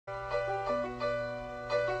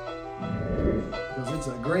because it's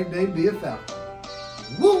a great day to be a Falcon.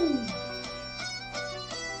 Woo!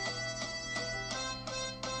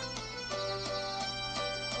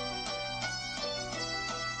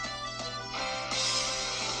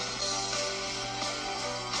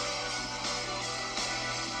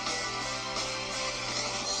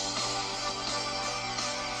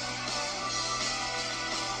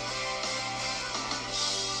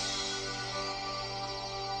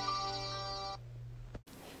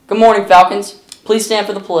 Good morning, Falcons. Please stand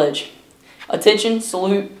for the pledge. Attention,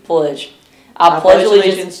 salute, pledge. I pledge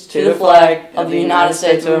allegiance to the flag of the United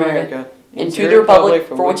States of America and to the republic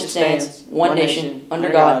for which it stands, one nation, under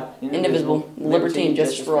God, indivisible, with liberty and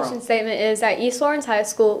justice for all. The mission statement is, at East Lawrence High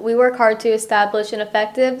School, we work hard to establish an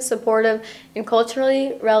effective, supportive, and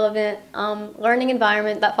culturally relevant learning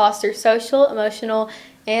environment that fosters social, emotional,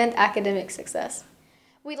 and academic success.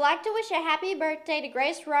 We'd like to wish a happy birthday to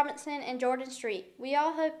Grace Robinson and Jordan Street. We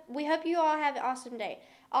hope you all have an awesome day.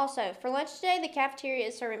 Also, for lunch today, the cafeteria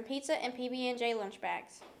is serving pizza and PB&J lunch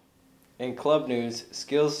bags. In club news,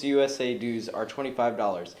 Skills USA dues are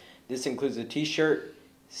 $25. This includes a t-shirt,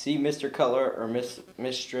 see Mr. Cutler or Miss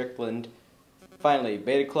Strickland. Finally,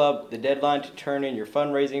 Beta Club, the deadline to turn in your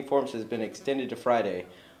fundraising forms has been extended to Friday.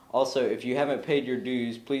 Also, if you haven't paid your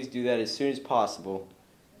dues, please do that as soon as possible.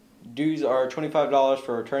 Dues are $25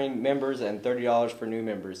 for returning members and $30 for new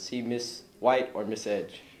members. See Miss White or Miss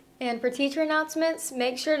Edge. And for teacher announcements,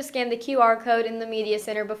 make sure to scan the QR code in the Media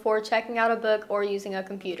Center before checking out a book or using a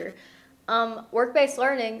computer. Work-based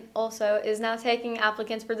learning also is now taking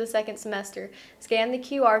applicants for the second semester. Scan the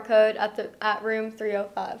QR code at room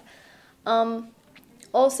 305.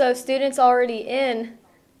 Also, students already in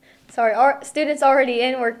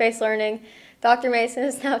work-based learning, Dr. Mason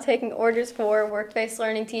is now taking orders for work-based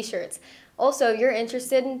learning t-shirts. Also, if you're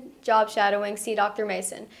interested in job shadowing, see Dr.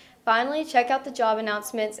 Mason. Finally, check out the job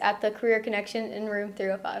announcements at the Career Connection in room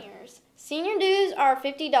 305. Senior dues are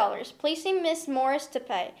 $50. Please see Miss Morris to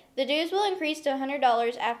pay. The dues will increase to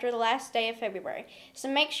 $100 after the last day of February, so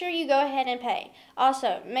make sure you go ahead and pay.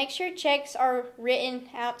 Also, make sure checks are written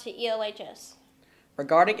out to ELHS.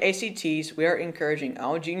 Regarding ACTs, we are encouraging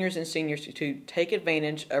all juniors and seniors to take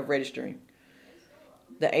advantage of registering.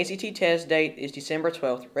 The ACT test date is December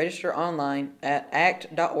 12th. Register online at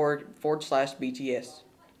act.org/BTS.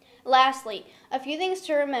 Lastly, a few things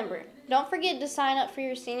to remember. Don't forget to sign up for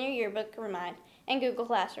your senior yearbook remind and Google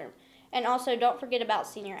Classroom. And also, don't forget about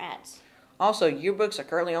senior ads. Also, yearbooks are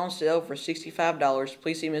currently on sale for $65.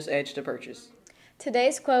 Please see Ms. Edge to purchase.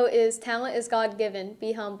 Today's quote is, "Talent is God-given,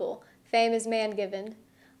 be humble. Fame is man-given,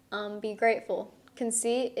 be grateful.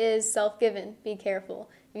 Conceit is self-given, be careful."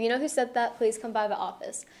 If you know who said that, please come by the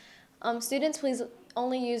office. Students, please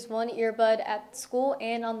only use one earbud at school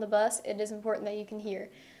and on the bus. It is important that you can hear.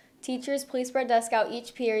 Teachers, please spread desks out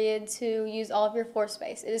each period to use all of your floor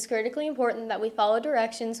space. It is critically important that we follow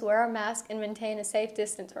directions, wear our mask, and maintain a safe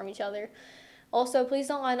distance from each other. Also, please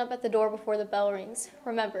don't line up at the door before the bell rings.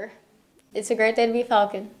 Remember, it's a great day to be a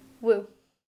Falcon. Woo!